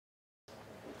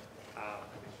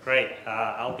Great.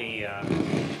 I'll be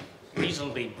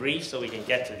reasonably brief so we can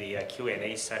get to the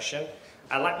Q&A session.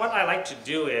 What I like to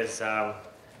do is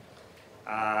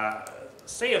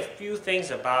say a few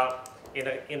things about,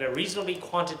 in a reasonably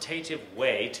quantitative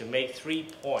way, to make 3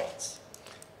 points.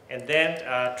 And then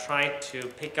try to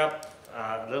pick up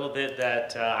a little bit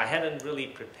that I hadn't really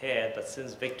prepared, but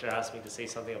since Victor asked me to say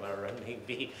something about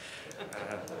renminbi,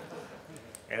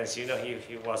 and as you know,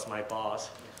 he was my boss,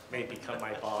 may become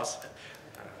my boss.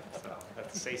 So I have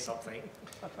to say something.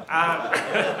 I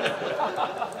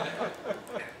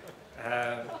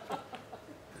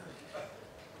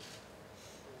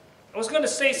was going to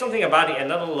say something about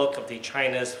another look of the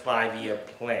China's 5-year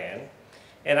plan,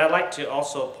 and I'd like to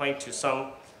also point to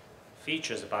some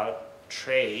features about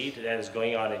trade that is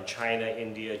going on in China,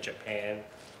 India, Japan,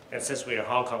 and since we're in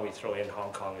Hong Kong, we throw in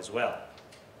Hong Kong as well.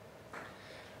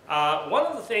 One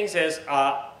of the things is,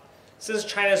 since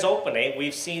China's opening,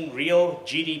 we've seen real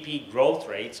GDP growth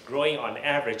rates growing on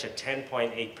average at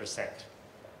 10.8%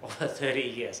 over 30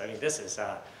 years. I mean, this is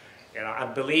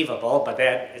unbelievable, but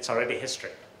then it's already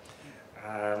history.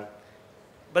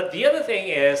 But the other thing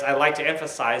is, I'd like to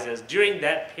emphasize is during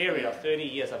that period of 30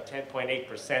 years of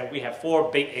 10.8%, we have 4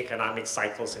 big economic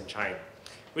cycles in China,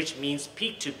 which means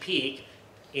peak to peak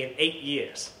in 8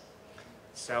 years.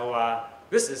 So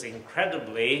this is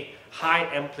incredibly high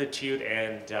amplitude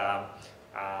and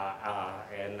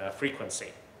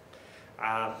frequency.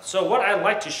 So what I'd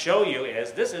like to show you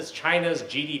is, this is China's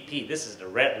GDP. This is the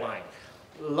red line.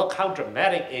 Look how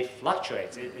dramatic it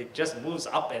fluctuates. It just moves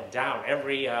up and down.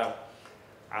 Every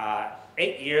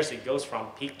 8 years it goes from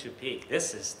peak to peak.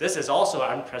 This is also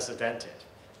unprecedented,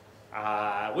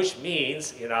 which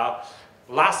means,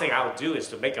 last thing I would do is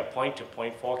to make a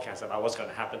point-to-point forecast about what's going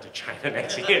to happen to China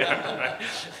next year.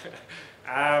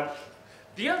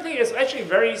 The other thing is actually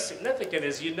very significant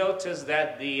is you notice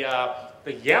that the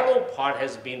yellow part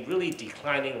has been really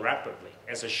declining rapidly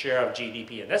as a share of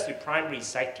GDP, and that's the primary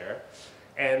sector.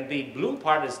 And the blue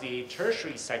part is the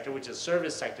tertiary sector, which is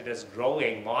service sector that's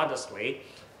growing modestly.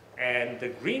 And the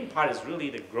green part is really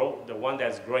the one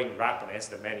that's growing rapidly, it's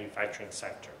the manufacturing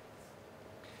sector.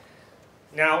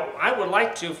 Now, I would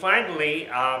like to finally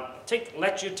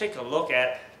let you take a look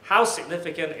at how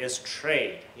significant is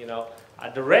trade.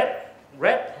 The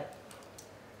red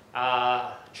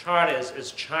chart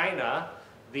is China,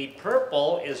 the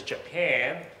purple is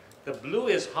Japan, the blue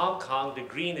is Hong Kong, the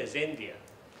green is India.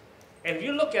 And if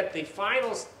you look at the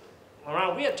finals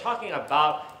around, we are talking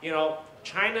about,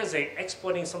 China's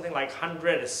exporting something like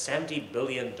 $170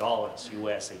 billion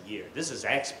US a year. This is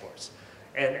exports.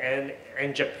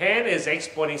 And Japan is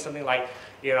exporting something like,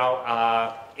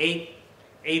 80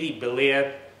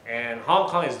 billion, and Hong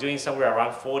Kong is doing somewhere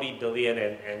around 40 billion,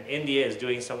 and India is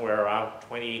doing somewhere around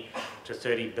 20 to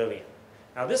 30 billion.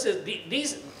 Now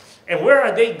and where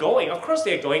are they going? Of course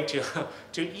they're going to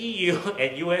EU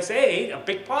and USA, a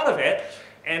big part of it.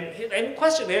 And the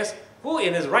question is, who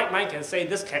in his right mind can say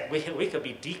we could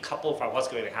be decoupled from what's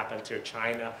going to happen to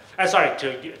China?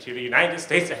 To the United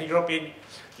States and European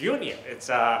Union. It's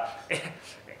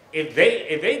if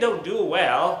they don't do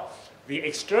well, the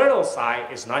external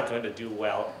side is not going to do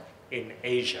well in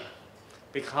Asia,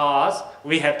 because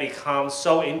we have become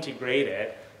so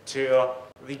integrated to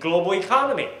the global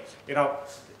economy.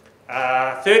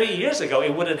 30 years ago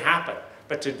it wouldn't happen,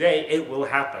 but today it will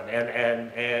happen.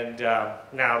 And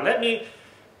now let me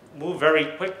move very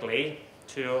quickly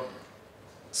to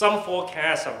some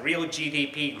forecasts of real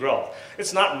GDP growth.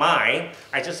 It's not mine,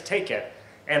 I just take it.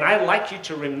 And I'd like you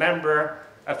to remember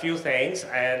a few things.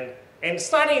 And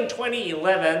starting in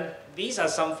 2011, these are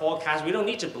some forecasts. We don't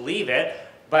need to believe it,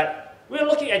 but we're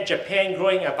looking at Japan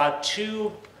growing about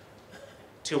 2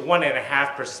 to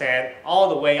 1.5% all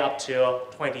the way up to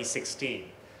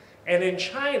 2016. And in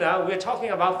China, we're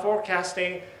talking about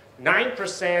forecasting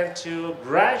 9% to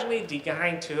gradually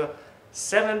decline to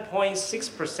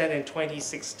 7.6% in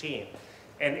 2016.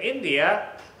 And India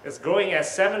is growing at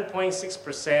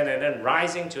 7.6% and then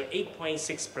rising to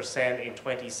 8.6% in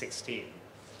 2016.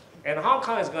 And Hong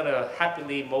Kong is going to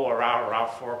happily mow around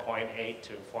 4.8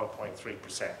 to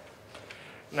 4.3%.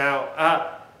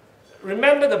 Now,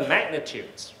 remember the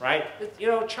magnitudes, right?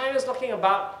 China's looking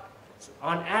about,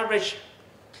 on average,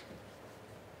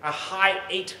 a high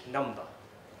 8 number.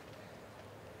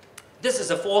 This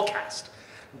is a forecast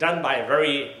done by a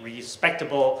very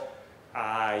respectable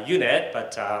unit,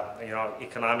 but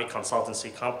economic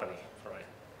consultancy company. Right?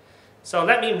 So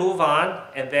let me move on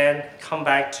and then come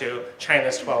back to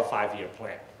China's 12 5-year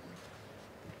plan.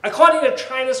 According to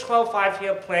China's 12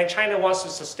 5-year plan, China wants to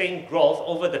sustain growth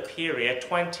over the period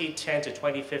 2010 to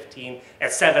 2015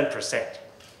 at 7%.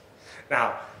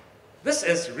 Now, this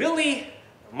is really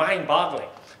mind-boggling.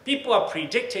 People are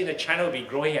predicting that China will be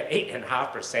growing at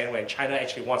 8.5% when China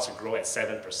actually wants to grow at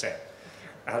 7%.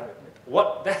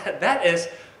 That is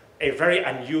a very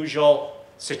unusual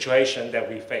situation that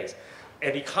we face.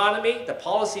 An economy, the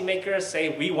policymakers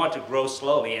say we want to grow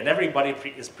slowly, and everybody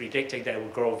is predicting that it will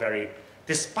grow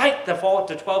despite the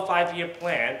 12 5-year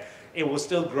plan, it will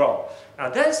still grow. Now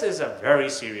this is a very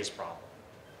serious problem.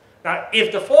 Now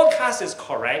if the forecast is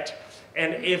correct,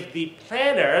 and if the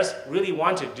planners really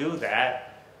want to do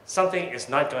that, something is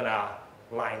not going to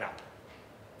line up.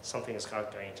 Something is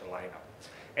not going to line up.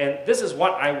 And this is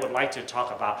what I would like to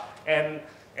talk about. And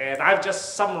I've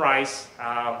just summarized,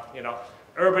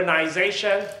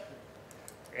 urbanization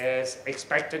is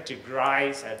expected to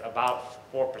rise at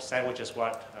about 4%, which is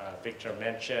what Victor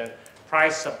mentioned.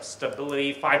 Price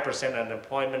stability, 5%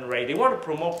 unemployment rate. They want to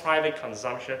promote private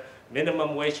consumption.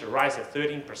 Minimum wage to rise at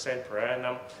 13% per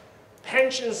annum.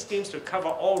 Pension schemes to cover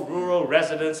all rural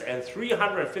residents and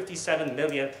 357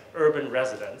 million urban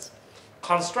residents.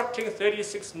 Constructing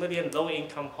 36 million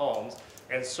low-income homes,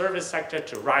 and service sector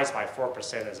to rise by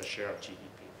 4% as a share of GDP.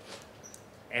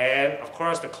 And of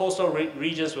course, the coastal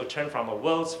regions will turn from a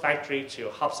world's factory to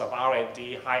hubs of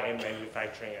R&D, high-end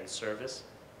manufacturing, and service.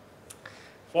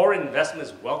 Foreign investment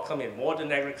is welcome in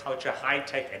modern agriculture,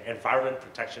 high-tech, and environment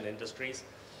protection industries.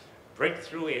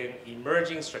 Breakthrough in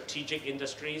emerging strategic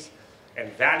industries,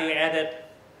 and value added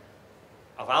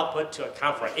of output to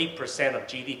account for 8% of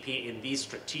GDP in these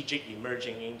strategic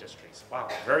emerging industries. Wow,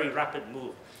 very rapid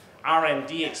move.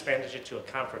 R&D expenditure to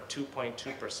account for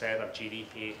 2.2% of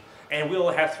GDP. And we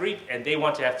will have they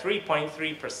want to have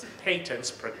 3.3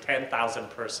 patents per 10,000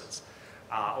 persons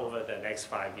over the next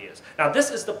 5 years. Now this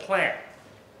is the plan.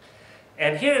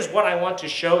 And here's what I want to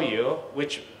show you,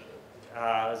 which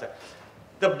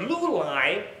the blue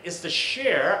line is the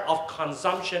share of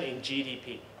consumption in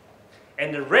GDP.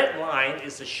 And the red line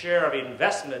is the share of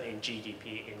investment in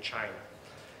GDP in China.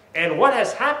 And what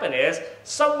has happened is,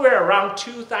 somewhere around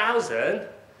 2000,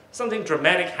 something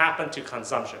dramatic happened to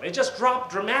consumption. It just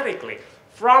dropped dramatically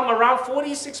from around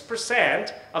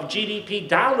 46% of GDP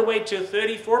down the way to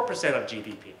 34% of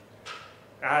GDP.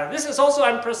 This is also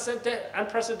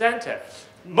unprecedented.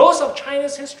 Most of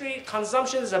China's history,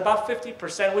 consumption is about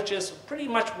 50%, which is pretty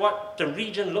much what the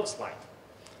region looks like.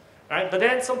 Right? But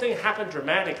then something happened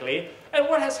dramatically, and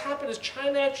what has happened is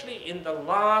China actually in the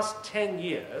last 10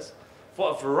 years,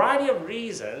 for a variety of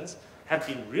reasons, have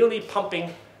been really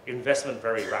pumping investment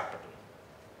very rapidly.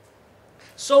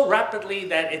 So rapidly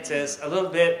that it is a little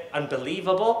bit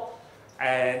unbelievable,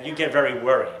 and you get very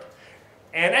worried.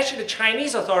 And actually the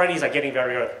Chinese authorities are getting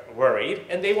very worried,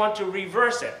 and they want to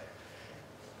reverse it.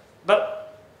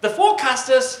 But the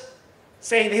forecasters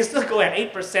say they still go at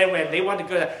 8% when they want to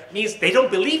go, means they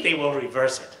don't believe they will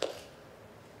reverse it.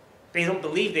 They don't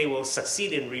believe they will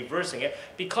succeed in reversing it,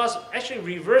 because actually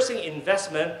reversing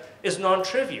investment is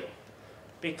non-trivial,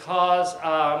 because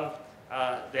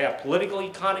there are political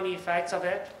economy effects of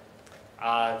it.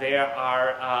 There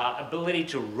are ability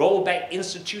to roll back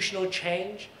institutional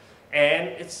change. And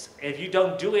if you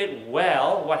don't do it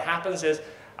well, what happens is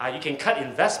you can cut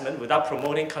investment without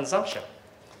promoting consumption.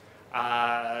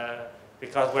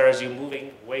 Because whereas you're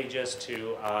moving wages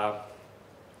to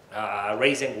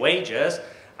raising wages,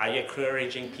 you're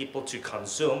encouraging people to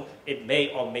consume, it may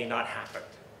or may not happen.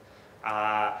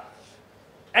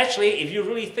 Actually, if you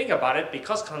really think about it,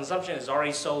 because consumption is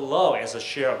already so low as a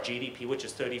share of GDP, which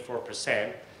is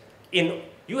 34%,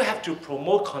 you have to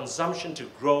promote consumption to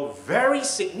grow very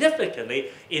significantly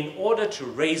in order to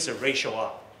raise the ratio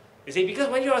up. You see, because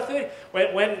when you're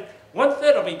when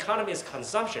 1/3 of the economy is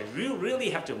consumption, you really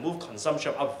have to move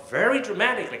consumption up very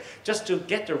dramatically just to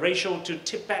get the ratio to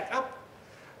tip back up,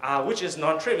 which is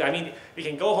non-trivial. I mean, you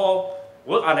can go home,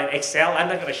 work on an Excel, I'm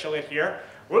not going to show it here,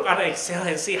 work on an Excel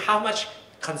and see how much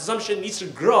consumption needs to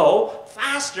grow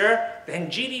faster than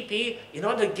GDP in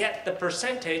order to get the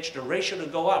percentage, the ratio to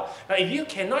go up. Now, if you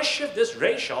cannot shift this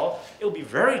ratio, it will be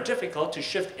very difficult to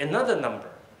shift another number,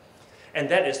 and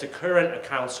that is the current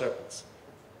account surplus.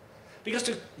 Because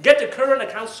to get the current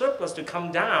account surplus to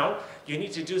come down, you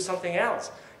need to do something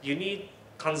else. You need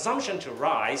consumption to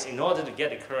rise in order to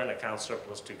get the current account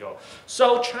surplus to go.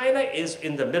 So China is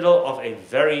in the middle of a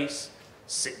very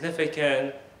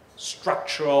significant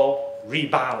structural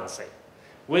rebalancing,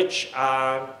 which,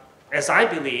 as I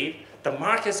believe, the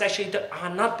markets actually are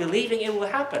not believing it will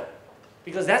happen,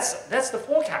 because that's the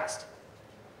forecast.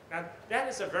 Now, that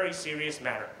is a very serious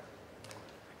matter.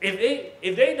 If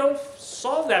they don't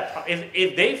solve that,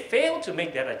 if they fail to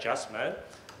make that adjustment,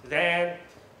 then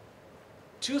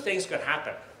two things could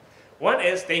happen. One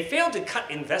is they fail to cut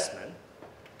investment,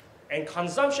 and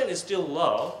consumption is still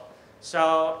low.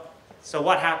 So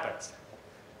what happens?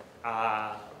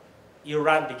 You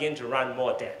begin to run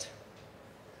more debt.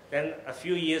 Then a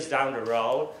few years down the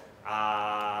road,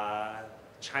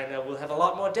 China will have a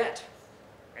lot more debt,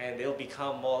 and they'll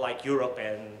become more like Europe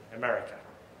and America.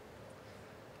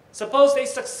 Suppose they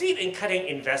succeed in cutting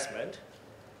investment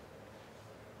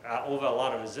over a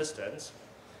lot of resistance,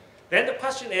 then the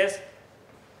question is,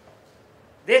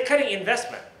 they're cutting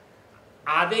investment.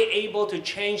 Are they able to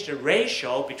change the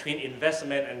ratio between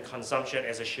investment and consumption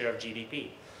as a share of GDP?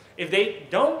 If they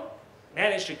don't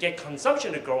manage to get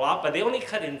consumption to grow up, but they only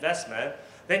cut investment,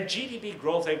 then GDP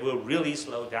growth rate will really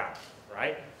slow down,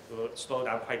 right? It will slow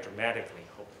down quite dramatically,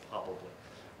 probably.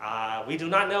 We do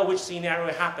not know which scenario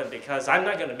will happen because I'm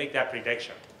not going to make that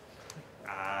prediction.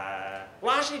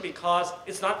 Largely because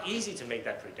it's not easy to make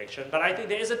that prediction, but I think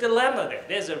there is a dilemma there.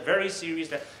 There's a very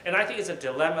serious, and I think it's a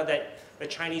dilemma that the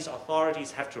Chinese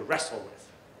authorities have to wrestle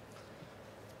with.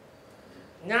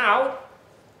 Now,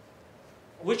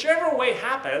 whichever way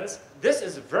happens, this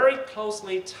is very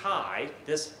closely tied,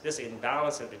 this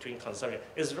imbalance between consumption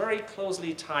is very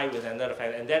closely tied with another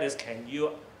factor, and that is, can you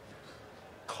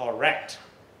correct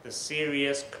the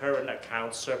serious current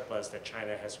account surplus that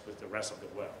China has with the rest of the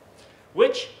world?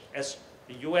 Which, as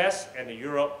the US and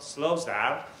Europe slows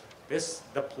down,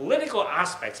 the political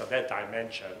aspects of that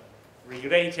dimension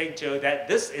relating to that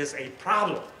this is a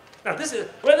problem. Now,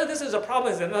 whether this is a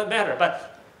problem is another matter,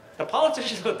 but the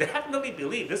politicians will definitely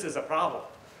believe this is a problem.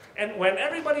 And when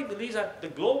everybody believes that, the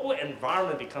global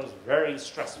environment becomes very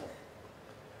stressful.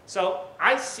 So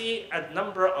I see a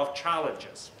number of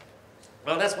challenges.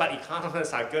 Well, that's what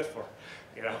economists are good for,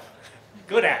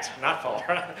 good at, not for.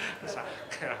 So,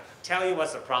 tell you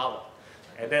what's the problem,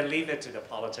 and then leave it to the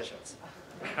politicians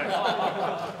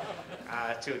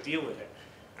to deal with it.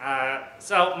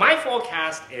 So my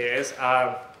forecast is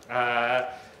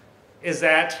that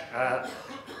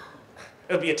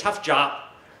it'll be a tough job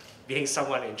being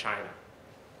someone in China,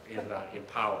 in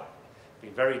power. It'll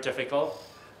be very difficult.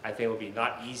 I think it will be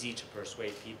not easy to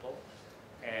persuade people.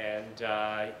 And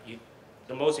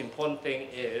the most important thing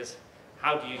is,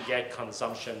 how do you get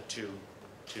consumption to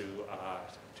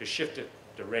shift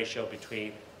the ratio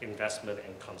between investment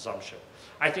and consumption?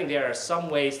 I think there are some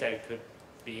ways that it could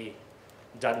be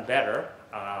done better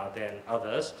than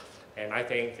others, and I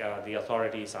think the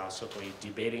authorities are certainly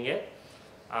debating it.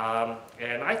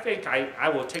 And I think I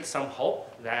will take some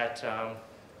hope that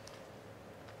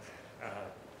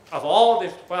of all the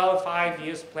 12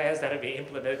 5-year plans that have been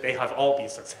implemented, they have all been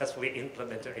successfully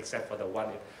implemented except for the one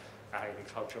in the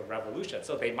Cultural Revolution.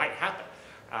 So they might happen.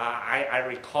 I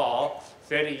recall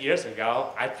 30 years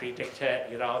ago, I predicted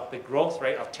the growth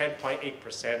rate of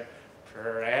 10.8%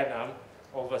 per annum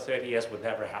over 30 years would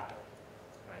never happen.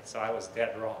 Right? So I was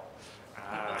dead wrong.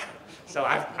 So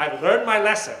I've learned my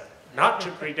lesson, not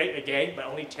to predict again, but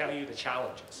only tell you the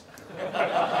challenges.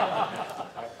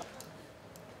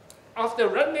 Of the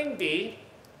renminbi,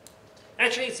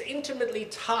 actually it's intimately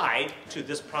tied to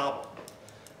this problem.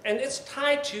 And it's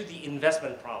tied to the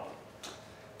investment problem.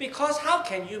 Because how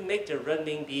can you make the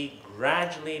renminbi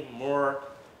gradually more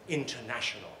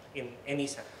international in any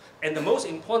sense? And the most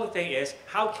important thing is,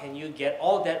 how can you get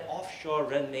all that offshore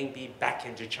renminbi back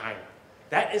into China?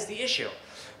 That is the issue.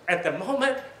 At the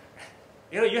moment,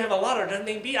 you have a lot of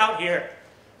renminbi out here.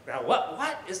 Now,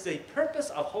 what is the purpose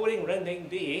of holding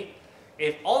renminbi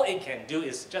if all it can do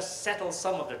is just settle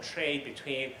some of the trade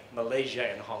between Malaysia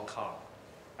and Hong Kong?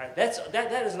 Right?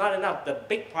 That is not enough. The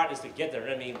big part is to get the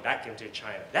renminbi back into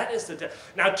China. That is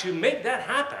now, to make that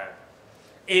happen,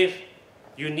 if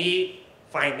you need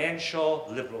financial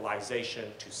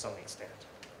liberalization to some extent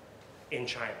in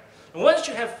China. And once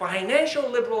you have financial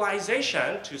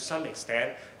liberalization to some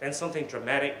extent, then something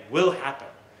dramatic will happen.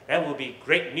 That will be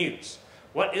great news.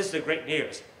 What is the great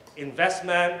news?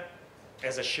 Investment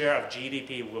as a share of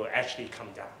GDP will actually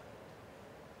come down.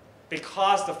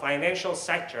 Because the financial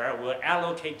sector will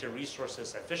allocate the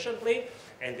resources efficiently,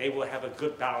 and they will have a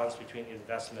good balance between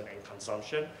investment and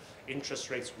consumption. Interest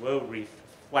rates will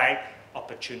reflect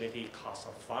opportunity cost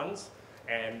of funds,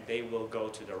 and they will go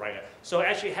to the right. So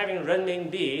actually having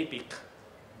renminbi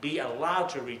be allowed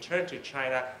to return to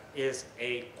China is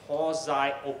a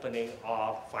quasi-opening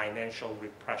of financial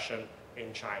repression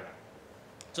in China.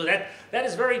 So that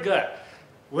is very good.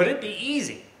 Would it be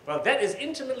easy? Well, that is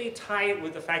intimately tied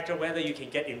with the factor whether you can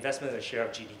get investment as a share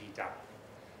of GDP down.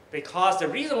 Because the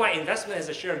reason why investment as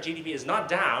a share of GDP is not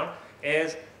down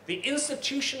is the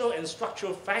institutional and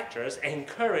structural factors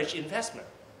encourage investment.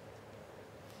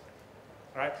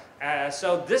 Right?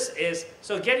 So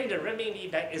getting the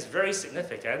renminbi back is very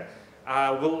significant.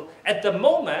 At the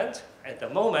moment, at the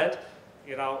moment,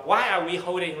 why are we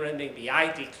holding renminbi?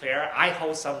 I declare I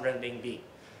hold some renminbi.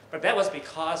 But that was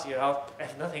because, I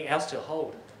have nothing else to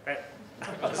hold.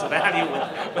 This value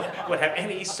would have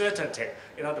any certainty.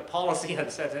 The policy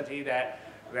uncertainty that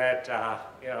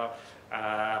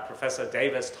Professor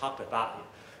Davis talked about.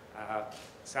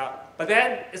 But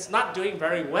then it's not doing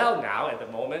very well now at the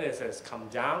moment. It has come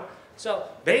down. So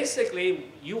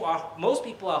basically, most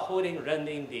people are holding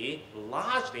renminbi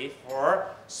largely for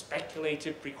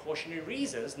speculative precautionary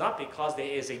reasons, not because there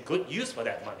is a good use for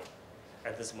that money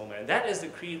at this moment. And that is the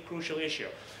crucial issue.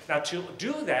 Now, to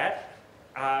do that,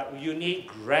 you need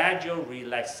gradual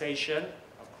relaxation.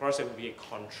 Of course, it will be a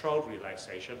controlled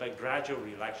relaxation, but gradual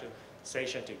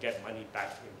relaxation to get money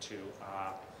back into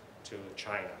to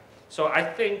China. So I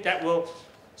think that will.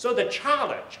 So the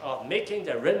challenge of making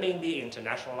the renminbi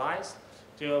internationalized,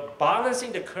 to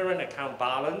balancing the current account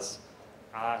balance,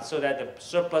 so that the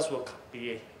surplus will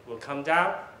come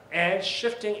down, and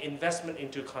shifting investment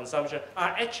into consumption are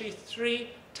actually three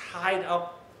tied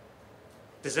up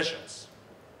decisions.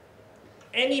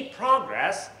 Any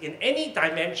progress in any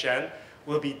dimension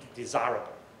will be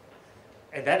desirable.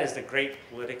 And that is the great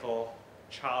political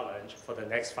challenge for the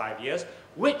next 5 years,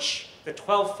 which the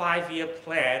 12 five-year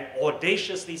plan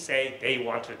audaciously say they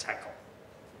want to tackle.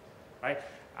 Right?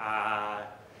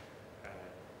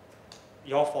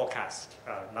 Your forecast,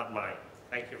 not mine.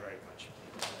 Thank you very much.